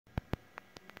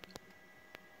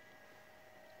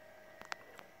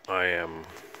I am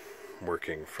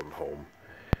working from home,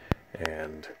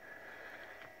 and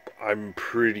I'm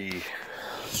pretty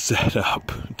set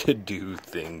up to do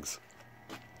things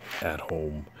at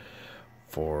home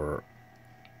for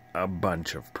a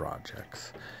bunch of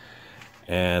projects.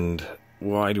 And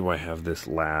why do I have this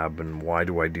lab, and why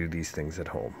do I do these things at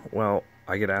home? Well,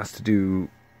 I get asked to do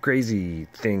crazy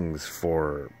things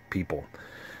for people.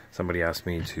 Somebody asked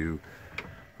me to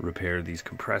repair these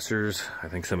compressors. I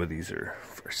think some of these are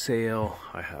for sale.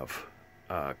 I have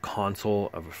a console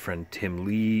of a friend Tim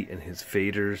Lee and his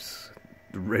faders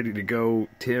ready to go.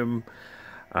 Tim,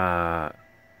 but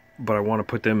I want to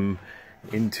put them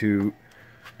into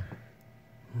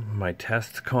my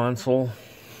test console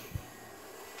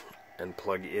and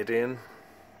plug it in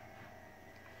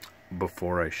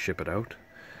before I ship it out.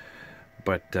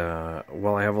 But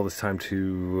while I have all this time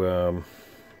to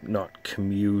not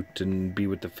commute and be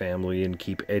with the family and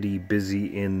keep Eddie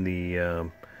busy in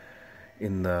the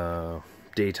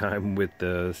daytime with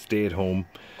the stay-at-home,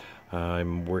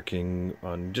 I'm working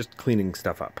on just cleaning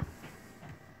stuff up.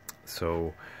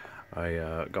 So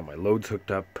I got my loads hooked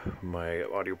up, my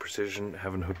Audio Precision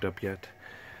haven't hooked up yet.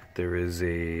 There is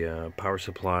a power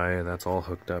supply, that's all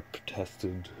hooked up,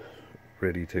 tested,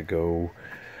 ready to go.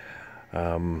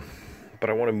 But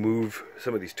I want to move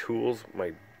some of these tools.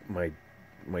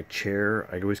 My chair,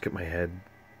 I always get my head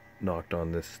knocked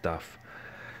on this stuff,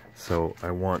 so I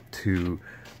want to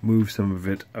move some of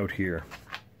it out here.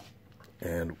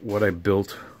 And what I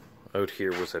built out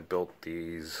here was I built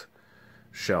these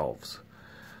shelves.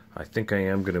 I think I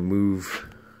am going to move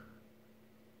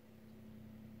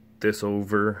this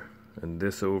over and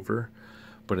this over,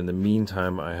 but in the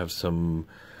meantime I have some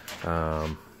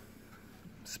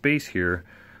space here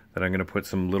that I'm going to put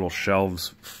some little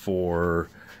shelves for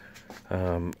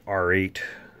R8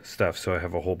 stuff. So I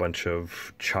have a whole bunch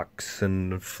of chucks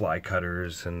and fly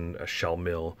cutters and a shell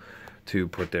mill to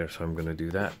put there, so I'm going to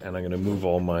do that. And I'm going to move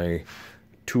all my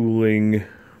tooling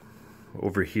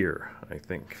over here, I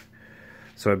think.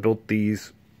 So I built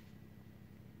these.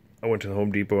 I went to the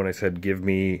Home Depot and I said, give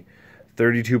me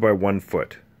 32 by 1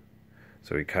 foot.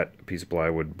 So we cut a piece of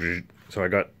plywood. So I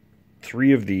got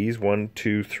 3 of these, 1,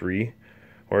 2, 3,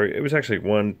 or it was actually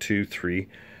 1, 2, 3.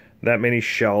 That many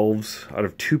shelves out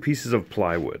of 2 pieces of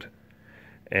plywood.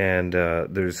 And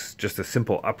there's just a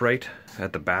simple upright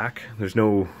at the back. There's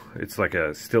no, it's like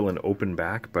still an open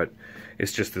back, but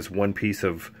it's just this one piece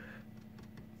of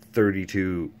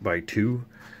 32 by 2,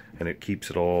 and it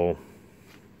keeps it all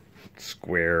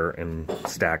square and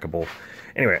stackable.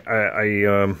 Anyway,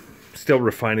 I still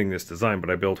refining this design, but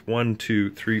I built 1,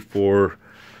 2, 3, 4,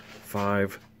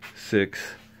 5, 6,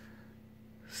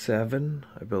 7.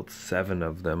 I built 7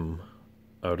 of them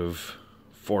out of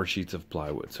 4 sheets of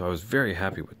plywood, so I was very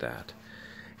happy with that.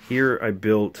 Here I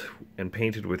built and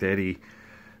painted with Eddie.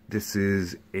 This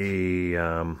is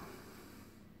a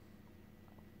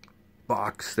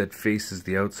box that faces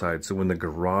the outside, so when the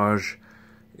garage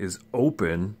is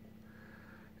open,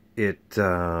 it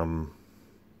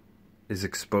is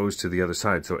exposed to the other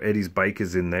side. So Eddie's bike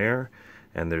is in there,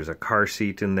 and there's a car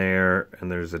seat in there,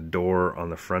 and there's a door on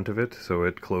the front of it, so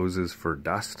it closes for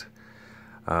dust.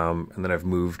 And then I've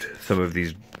moved some of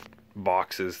these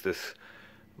boxes, this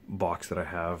box that I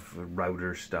have,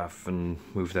 router stuff, and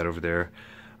moved that over there.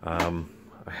 I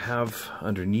have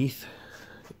underneath,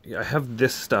 I have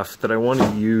this stuff that I want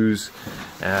to use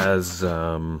as,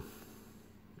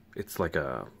 it's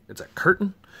a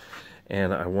curtain,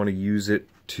 and I want to use it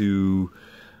to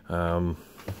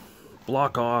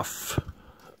block off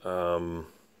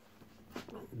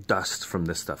dust from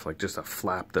this stuff, like just a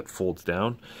flap that folds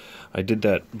down. I did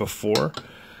that before.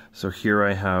 So here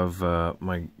I have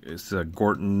it's a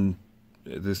Gorton,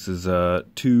 this is a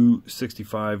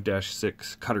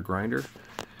 265-6 cutter grinder.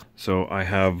 So I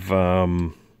have,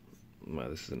 well,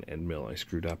 this is an end mill, I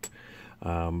screwed up.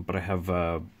 But I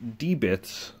have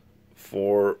D-bits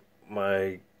for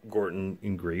my Gorton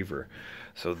engraver.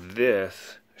 So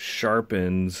this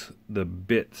sharpens the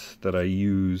bits that I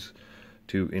use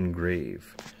to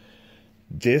engrave.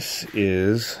 This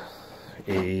is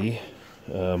a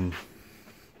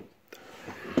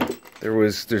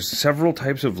there's several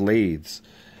types of lathes,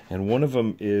 and one of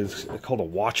them is called a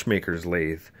watchmaker's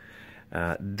lathe.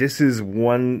 This is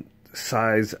one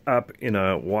size up in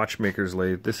a watchmaker's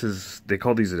lathe. This is, they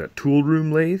call these a tool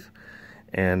room lathe,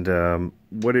 and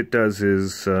what it does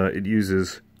is it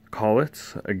uses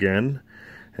collets again,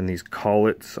 and these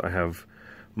collets, I have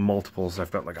multiples.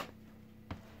 I've got like a,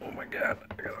 oh my god,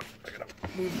 I gotta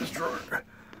move this drawer.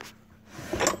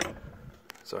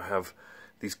 So I have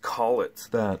these collets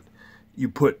that you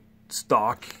put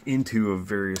stock into of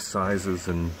various sizes,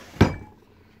 and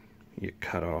you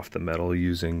cut off the metal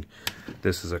using,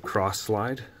 this is a cross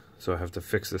slide, so I have to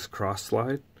fix this cross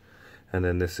slide. And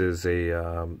then this is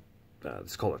a,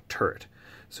 it's called a turret.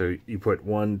 So you put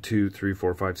 1, 2, 3,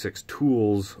 4, 5, 6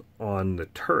 tools on the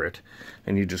turret,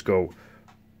 and you just go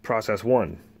process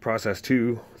 1, process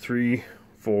 2, 3,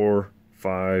 4,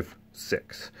 5,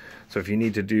 6. So if you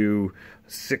need to do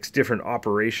 6 different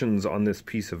operations on this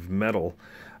piece of metal,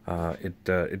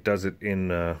 it does it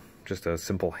in just a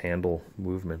simple handle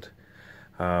movement.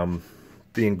 The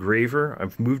engraver,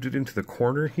 I've moved it into the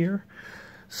corner here.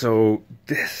 So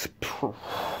this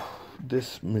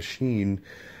machine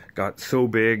got so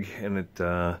big, and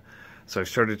so I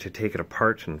started to take it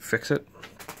apart and fix it.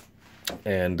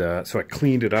 And so I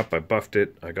cleaned it up, I buffed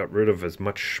it, I got rid of as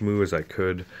much shmoo as I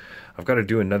could. I've got to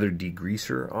do another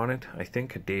degreaser on it, I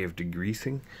think, a day of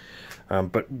degreasing.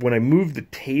 But when I moved the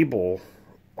table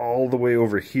all the way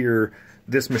over here,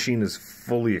 this machine is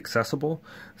fully accessible.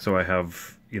 So I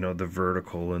have, you know, the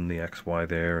vertical and the XY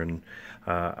there, and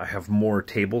I have more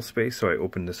table space, so I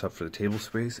opened this up for the table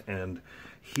space. And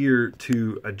here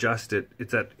to adjust it,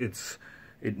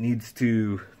 it needs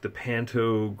to, the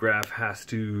pantograph has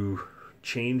to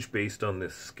change based on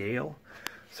this scale.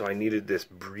 So I needed this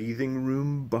breathing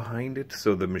room behind it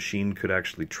so the machine could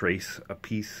actually trace a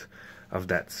piece of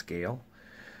that scale.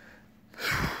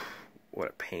 What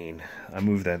a pain. I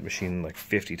moved that machine like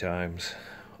 50 times.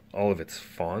 All of its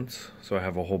fonts. So I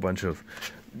have a whole bunch of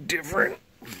different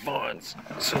fonts.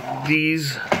 So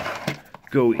these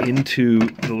go into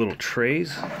the little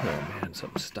trays. Oh man,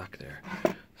 something's stuck there.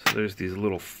 So there's these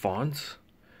little fonts,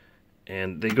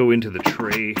 and they go into the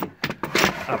tray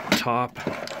up top.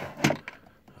 Oh,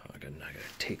 I gotta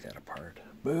take that apart.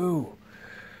 Boo!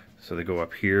 So they go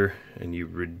up here, and you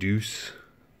reduce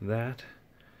that,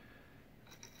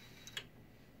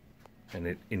 and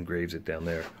it engraves it down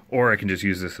there. Or I can just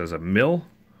use this as a mill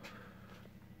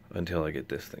until I get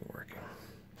this thing working.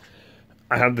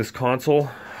 I have this console.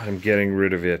 I'm getting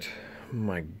rid of it.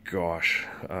 My gosh,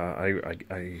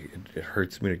 it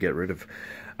hurts me to get rid of.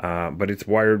 But it's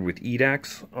wired with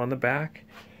eDACs on the back,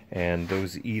 and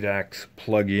those eDACs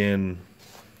plug in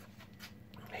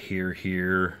here,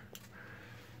 here,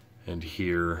 and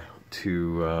here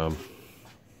to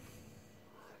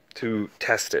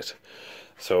test it.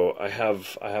 So I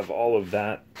have all of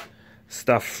that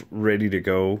stuff ready to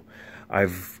go.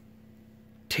 I've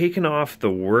taken off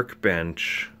the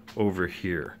workbench over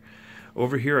here.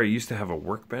 Over here I used to have a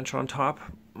workbench on top.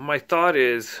 My thought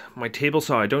is, my table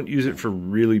saw, I don't use it for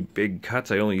really big cuts,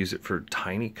 I only use it for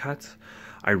tiny cuts.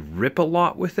 I rip a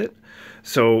lot with it,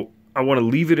 so I want to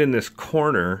leave it in this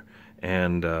corner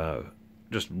and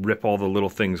just rip all the little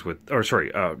things with, or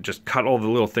sorry, just cut all the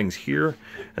little things here,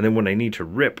 and then when I need to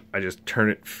rip, I just turn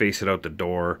it, face it out the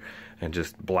door, and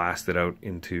just blast it out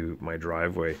into my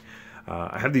driveway.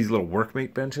 I have these little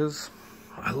workmate benches.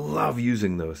 I love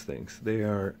using those things. They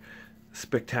are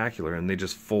spectacular, and they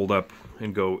just fold up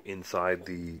and go inside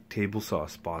the table saw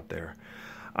spot there.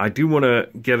 I do want to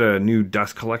get a new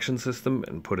dust collection system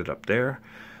and put it up there.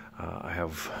 I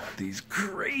have these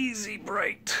crazy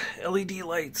bright LED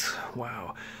lights.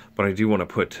 Wow. But I do want to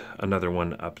put another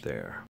one up there.